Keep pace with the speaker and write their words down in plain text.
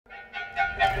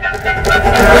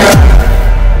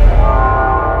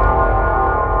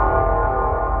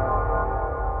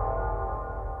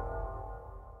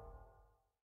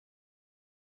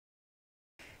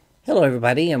Hello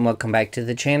everybody and welcome back to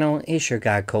the channel. It's your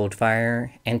guy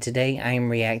Coldfire, and today I am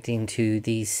reacting to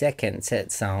the second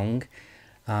set song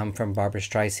from Barbra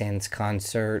Streisand's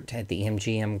concert at the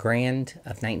MGM Grand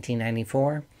of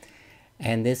 1994.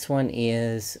 And this one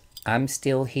is I'm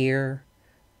Still Here,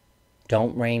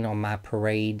 Don't Rain on My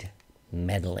Parade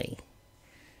medley.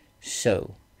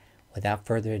 So without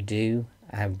further ado,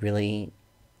 I really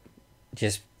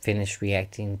just finished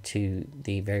reacting to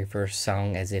the very first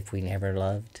song, As If We Never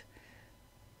Loved.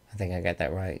 I think I got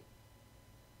that right.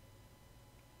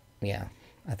 Yeah,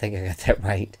 I think I got that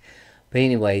right. But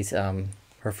anyways,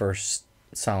 her first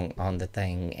song on the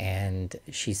thing, and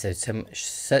she said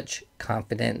such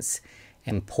confidence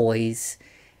and poise,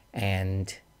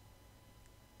 and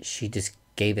she just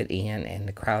gave it in, and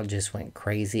the crowd just went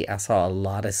crazy. I saw a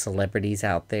lot of celebrities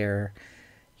out there.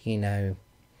 You know,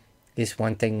 it's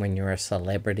one thing when you're a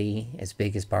celebrity as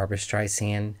big as Barbra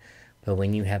Streisand, but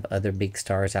when you have other big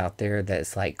stars out there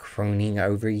that's like crooning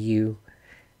over you,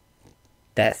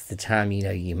 that's the time you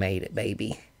know you made it,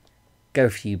 baby. Go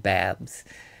for you, Babs.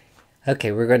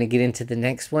 Okay, we're going to get into the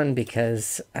next one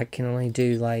because I can only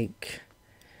do like...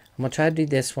 I'm going to try to do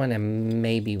this one and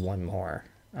maybe one more.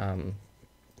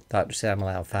 Doctor said I'm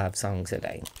allowed 5 songs a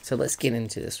day. So let's get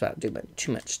into this without doing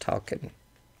too much talking.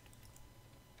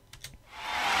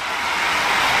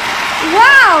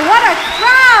 Wow, what a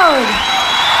crowd!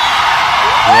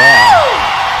 Yeah.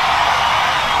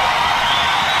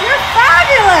 You're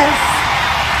fabulous!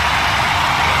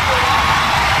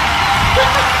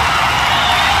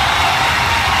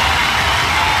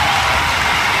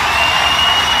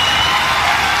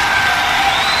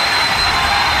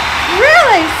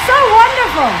 Really, so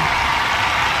wonderful!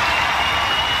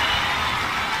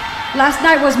 Last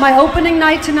night was my opening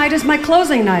night, tonight is my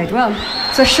closing night. Well,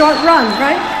 it's a short run,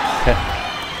 right?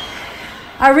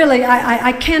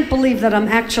 I can't believe that I'm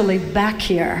actually back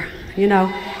here, you know.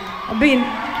 I mean,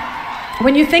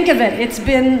 when you think of it, it's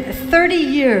been 30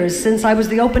 years since I was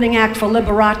the opening act for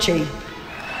Liberace.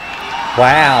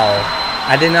 Wow,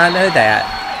 I did not know that.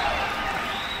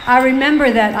 I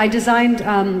remember that I designed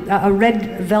a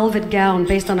red velvet gown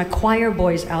based on a choir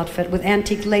boy's outfit with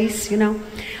antique lace, you know.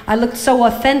 I looked so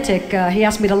authentic, he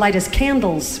asked me to light his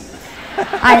candles.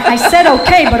 I said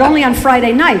okay, but only on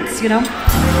Friday nights, you know.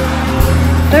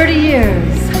 30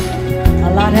 years, a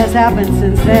lot has happened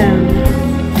since then.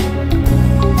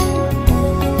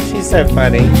 She's so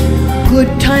funny.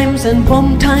 Good times and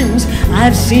bum times,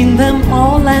 I've seen them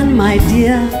all, and my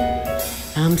dear,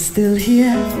 I'm still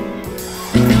here.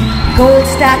 Gold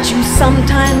statues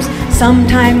sometimes,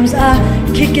 sometimes a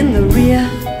kick in the rear,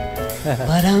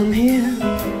 but I'm here.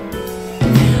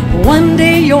 One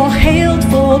day you're hailed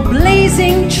for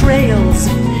blazing trails,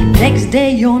 next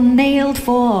day you're nailed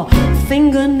for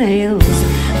fingernails.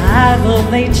 Either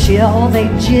they cheer or they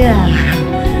jeer,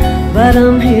 but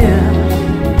I'm here.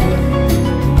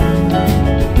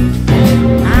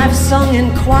 I've sung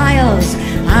in choirs,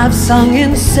 I've sung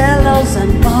in cellars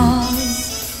and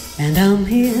bars, and I'm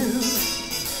here.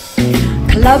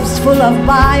 Clubs full of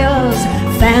buyers,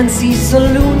 fancy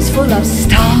saloons full of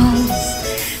stars,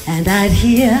 and I'd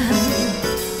hear,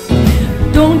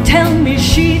 don't tell me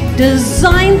she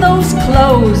designed those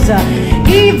clothes.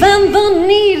 Even the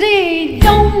needy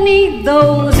don't need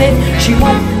those. If she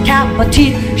won't cap her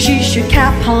teeth, she should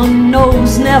cap her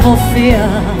nose. Never fear,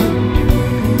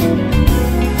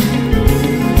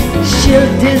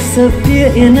 she'll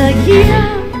disappear in a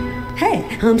year. Hey,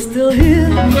 I'm still here.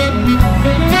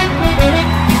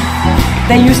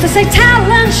 They used to say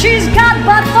talent she's got,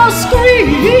 but for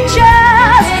screeches,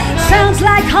 sounds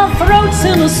like her throat's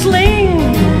in a sling.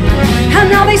 And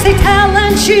now they say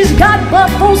talent she's got, but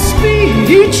for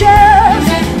speeches,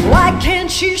 why can't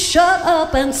she shut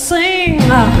up and sing?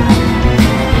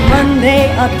 Monday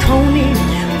a Tony,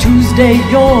 Tuesday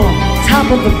you're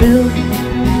top of the bill,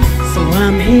 so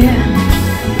I'm here.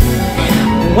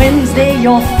 Wednesday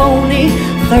you're phony,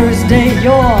 Thursday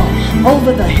you're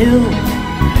over the hill,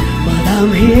 but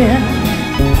I'm here.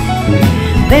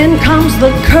 Then comes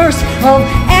the curse of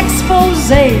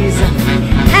exposés,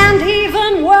 and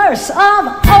even worse, of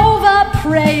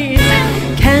overpraise.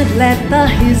 Can't let the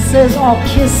hisses or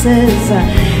kisses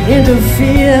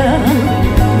interfere.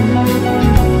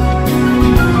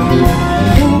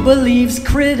 Who believes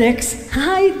critics?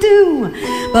 I do,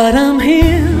 but I'm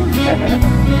here.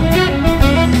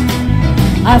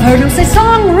 I've heard him say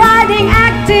songwriting,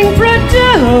 acting,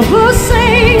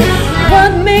 producing.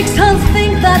 What makes her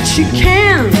think that she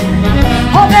can?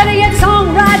 Or better yet, song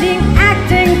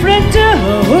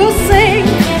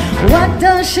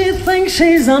does she think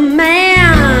she's a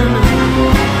man?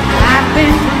 I've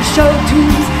been through show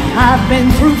tunes, I've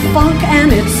been through funk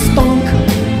and it stunk.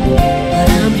 But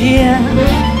I'm here.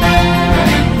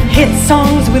 Hit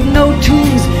songs with no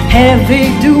tunes,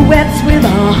 heavy duets with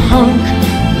a hunk.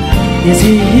 Is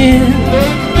he here?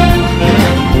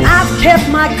 I've kept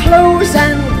my clothes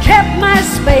and kept my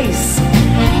space.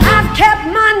 I've kept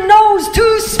my nose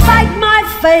to spite my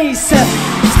face.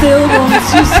 Still won't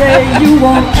you say you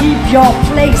won't keep your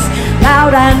place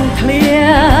loud and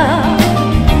clear?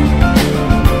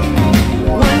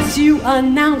 Once you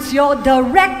announce you're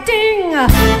directing,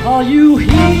 all you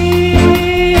hear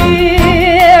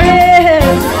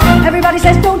is everybody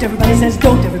says don't, everybody says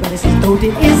don't, everybody says don't,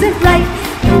 it isn't right,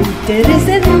 don't, it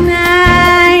isn't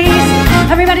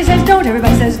nice. Everybody says don't,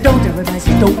 everybody says don't, everybody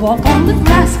says don't walk on the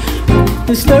grass, don't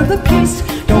disturb the peace,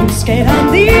 don't skate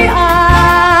on the ice.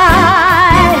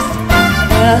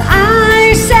 Well,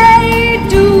 I say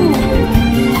do,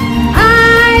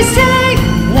 I say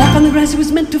walk on the grass, it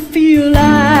was meant to feel.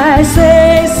 I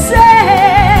say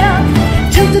sail,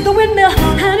 tilted the windmill,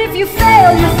 and if you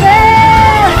fail, you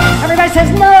fail. Everybody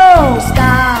says no,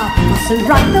 stop, mustn't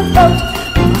rock the boat,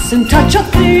 mustn't touch a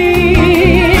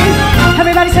thing.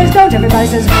 Everybody says don't, everybody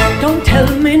says don't tell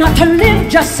me not to live,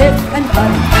 just sit and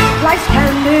bud. Life's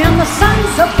candy and the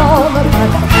sun's up all the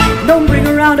bud. Don't bring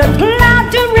around a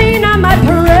cloud to rain on my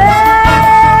parade.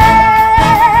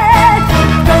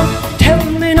 Don't tell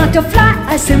me not to fly,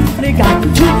 I simply got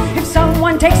to. If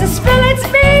someone takes a spill, it's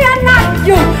me and not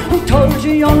you. Who told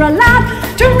you you're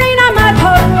allowed to rain on my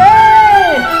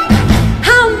parade?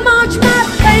 How much my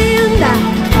band out,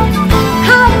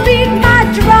 I'll beat my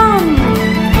drum.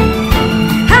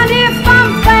 And if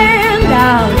I'm fanned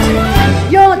out,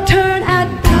 your turn at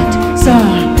bat, sir.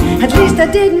 At least I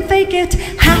didn't fake it,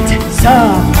 hat,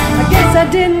 sir. I guess I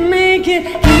didn't make it.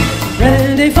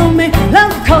 Ready for me,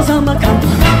 love, cause I'm a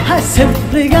comer. I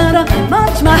simply gotta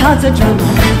march, my heart's a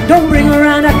drummer. Don't bring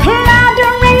around a cloud to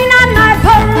rain on my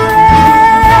parade.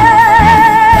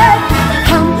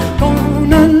 I'm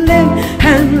gonna live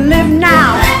and live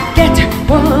now. Get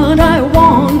what I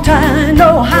want, I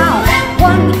know how.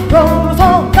 One roll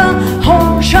for the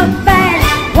whole shebang.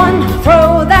 One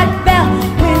throw, that bell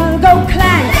will go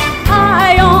clang.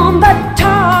 Eye on the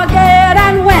target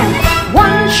and when.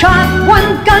 One shot,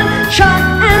 one gun shot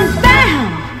and bam.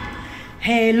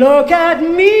 Hey, look at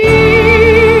me,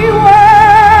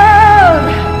 world.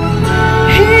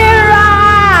 Here I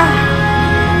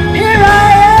am.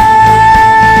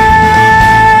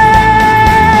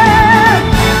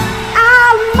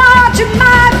 I'll march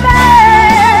my band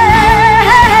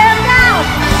out.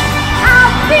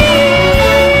 I'll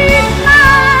beat my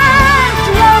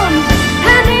drum.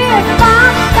 And if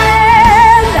I'm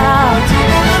fanned out,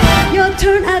 your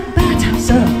turn at bat,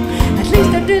 sir. At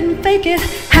least I didn't fake it,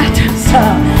 hat,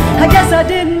 sir. I guess I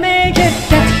didn't make it.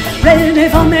 Get ready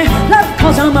for me, love,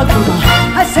 cause I'm a comer.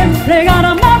 I simply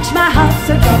gotta march, my house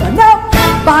a drummer.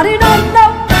 Nobody, no,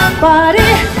 nobody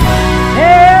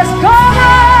is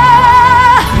gonna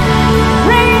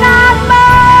rain on my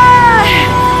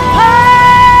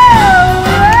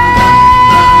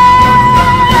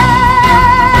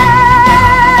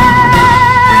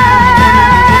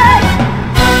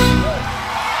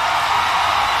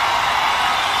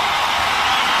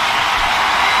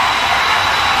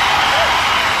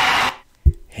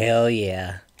Hell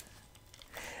yeah.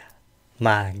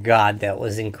 My God, that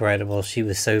was incredible. She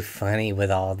was so funny with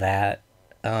all that.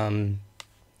 Now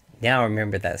I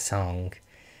remember that song.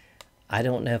 I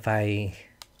don't know if I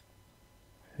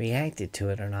reacted to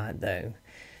it or not, though.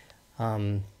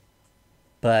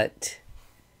 But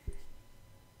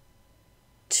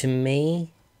to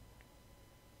me,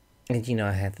 and you know,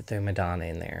 I have to throw Madonna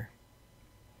in there.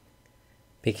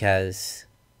 Because...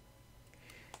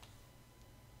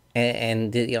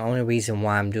 And the only reason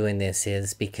why I'm doing this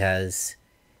is because,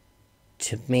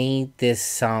 to me, this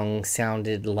song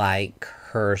sounded like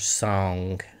her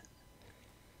song.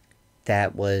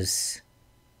 That was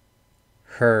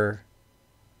her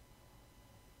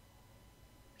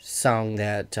song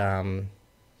that, I'm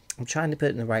trying to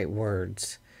put in the right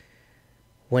words.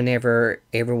 Whenever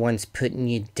everyone's putting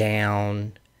you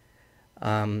down,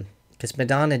 because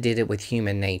Madonna did it with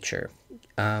Human Nature.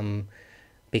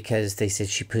 Because they said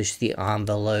she pushed the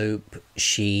envelope,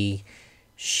 she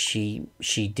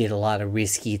did a lot of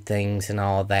risky things and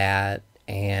all that,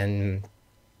 and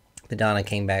Madonna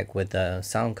came back with a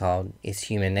song called "It's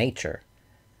Human Nature."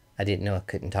 I didn't know I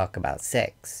couldn't talk about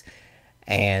sex,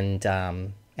 and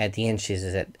at the end she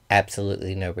said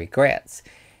absolutely no regrets,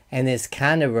 and this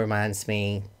kind of reminds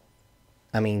me.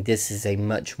 I mean, this is a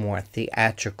much more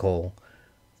theatrical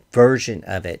version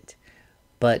of it.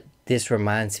 But this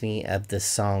reminds me of the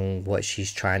song, what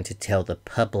she's trying to tell the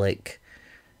public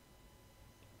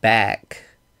back,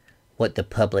 what the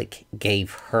public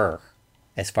gave her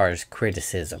as far as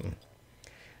criticism.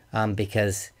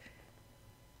 Because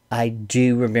I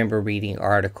do remember reading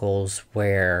articles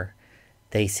where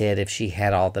they said if she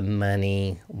had all the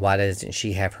money, why doesn't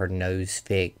she have her nose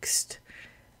fixed?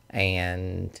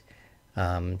 And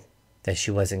that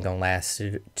she wasn't going to last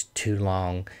too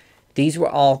long. These were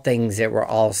all things that were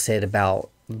all said about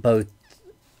both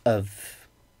of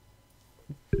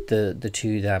the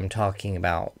two that I'm talking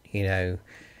about. You know,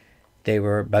 they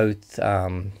were both,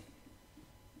 and,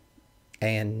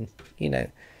 you know,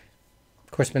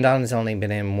 of course, Madonna's only been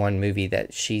in one movie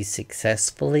that she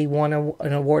successfully won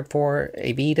an award for,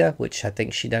 Evita, which I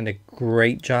think she done a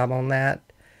great job on that.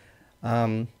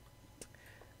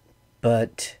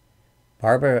 But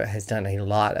Barbra has done a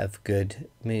lot of good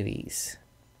movies.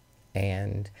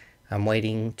 And I'm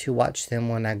waiting to watch them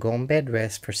when I go on bed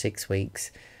rest for 6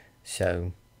 weeks.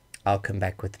 So I'll come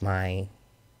back with my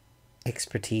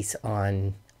expertise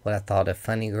on what I thought of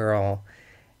Funny Girl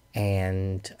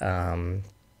and A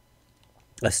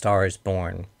Star Is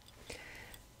Born.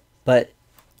 But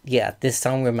yeah, this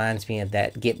song reminds me of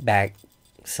that Get Back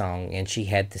song. And she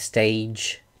had the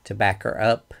stage to back her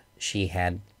up. She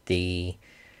had the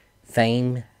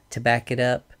fame to back it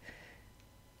up.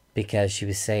 Because she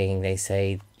was saying, they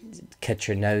say, cut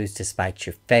your nose to spite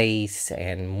your face,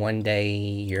 and one day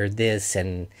you're this,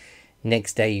 and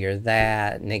next day you're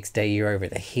that, next day you're over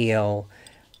the hill,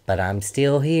 but I'm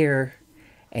still here.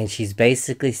 And she's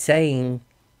basically saying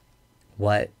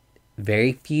what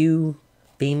very few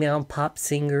female pop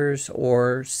singers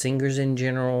or singers in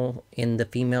general in the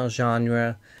female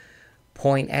genre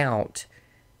point out,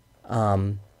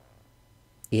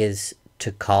 is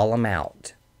to call them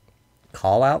out.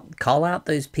 Call out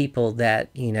those people that,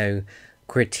 you know,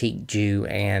 critiqued you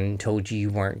and told you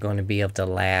weren't going to be able to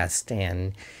last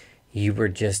and you were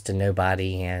just a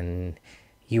nobody and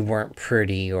you weren't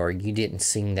pretty or you didn't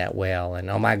sing that well and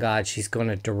oh my God, she's going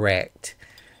to direct.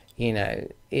 You know,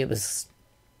 it was,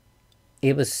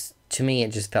 to me,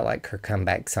 it just felt like her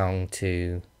comeback song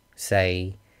to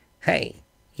say, hey,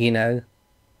 you know,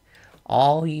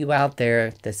 all you out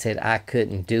there that said I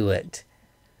couldn't do it,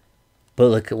 but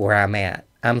look at where I'm at.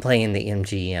 I'm playing the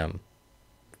MGM.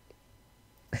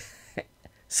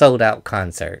 Sold out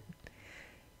concert.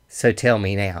 So tell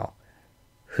me now,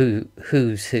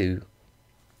 who's who?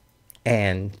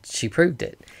 And she proved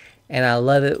it. And I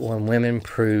love it when women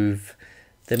prove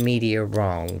the media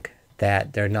wrong.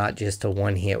 That they're not just a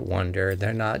one-hit wonder.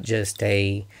 They're not just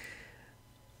a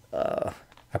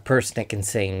person that can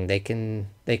sing. They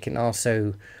can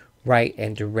also write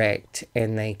and direct,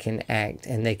 and they can act,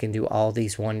 and they can do all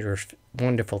these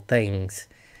wonderful things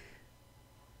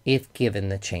if given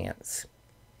the chance.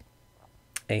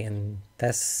 And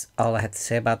that's all I have to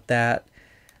say about that.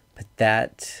 But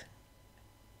that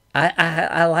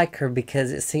I like her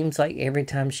because it seems like every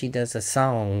time she does a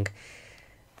song,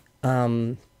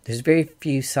 there's very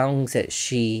few songs that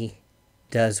she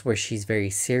does where she's very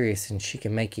serious and she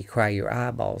can make you cry your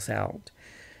eyeballs out.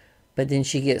 But then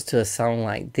she gets to a song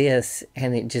like this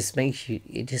and it just makes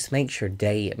your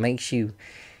day. It makes you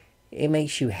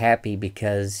happy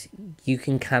because you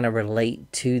can kind of relate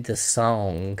to the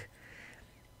song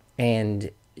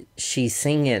and she's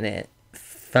singing it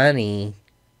funny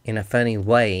in a funny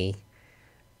way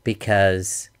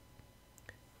because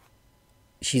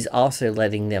she's also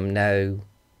letting them know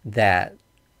that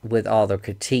with all the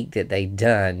critique that they've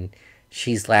done,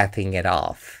 she's laughing it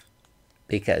off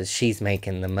because she's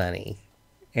making the money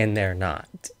and they're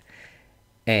not.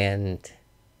 And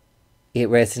it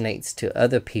resonates to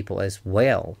other people as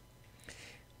well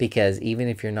because even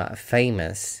if you're not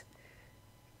famous,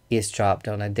 it's dropped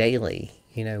on a daily,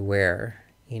 you know, where,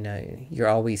 you know, you're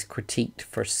always critiqued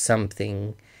for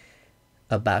something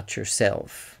about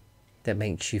yourself that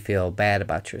makes you feel bad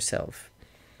about yourself.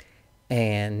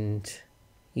 And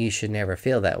you should never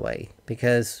feel that way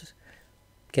because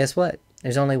guess what?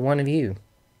 There's only one of you.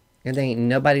 And there ain't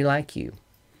nobody like you.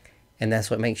 And that's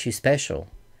what makes you special.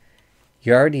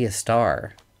 You're already a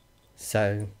star.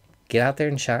 So get out there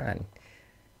and shine.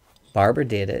 Barbra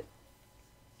did it.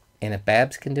 And if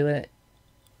Babs can do it,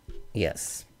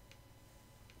 yes.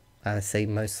 I say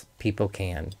most people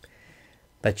can.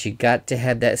 But you got to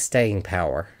have that staying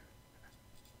power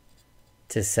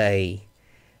to say,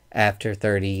 after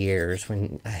 30 years,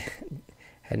 when I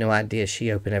had no idea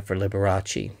she opened up for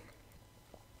Liberace.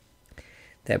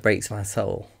 That breaks my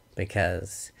soul,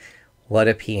 because what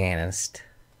a pianist.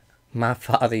 My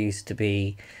father used to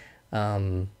be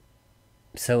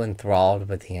so enthralled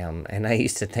with him. And I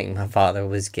used to think my father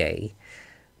was gay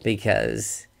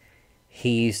because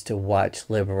he used to watch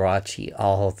Liberace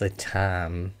all the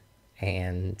time.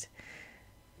 And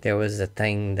there was a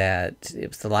thing that it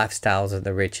was the lifestyles of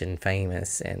the rich and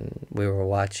famous, and we were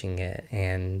watching it,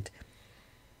 and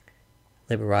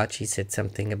Liberace said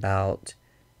something about,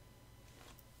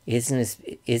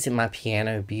 isn't my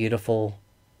piano beautiful?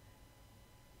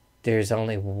 There's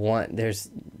only one, this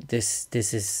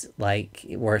is like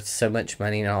worth so much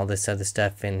money and all this other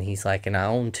stuff. And he's like, and I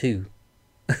own two.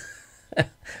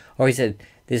 Or he said,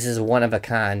 this is one of a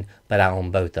kind, but I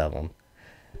own both of them.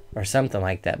 Or something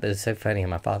like that. But it's so funny, and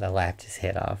my father laughed his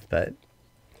head off, but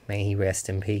may he rest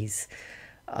in peace.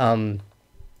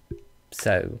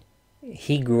 So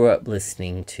he grew up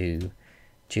listening to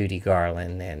Judy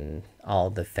Garland and all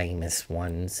the famous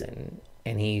ones, and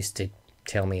he used to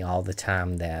tell me all the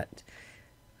time that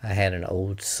I had an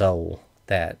old soul,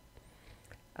 that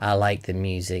I liked the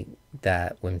music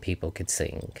that when people could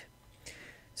sing.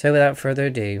 So without further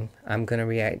ado, I'm going to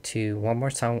react to one more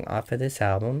song off of this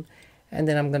album, and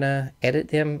then I'm going to edit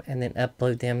them and then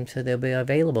upload them so they'll be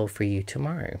available for you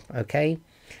tomorrow, okay?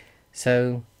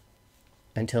 So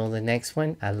until the next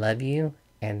one, I love you,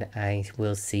 and I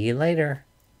will see you later.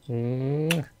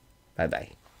 Bye-bye.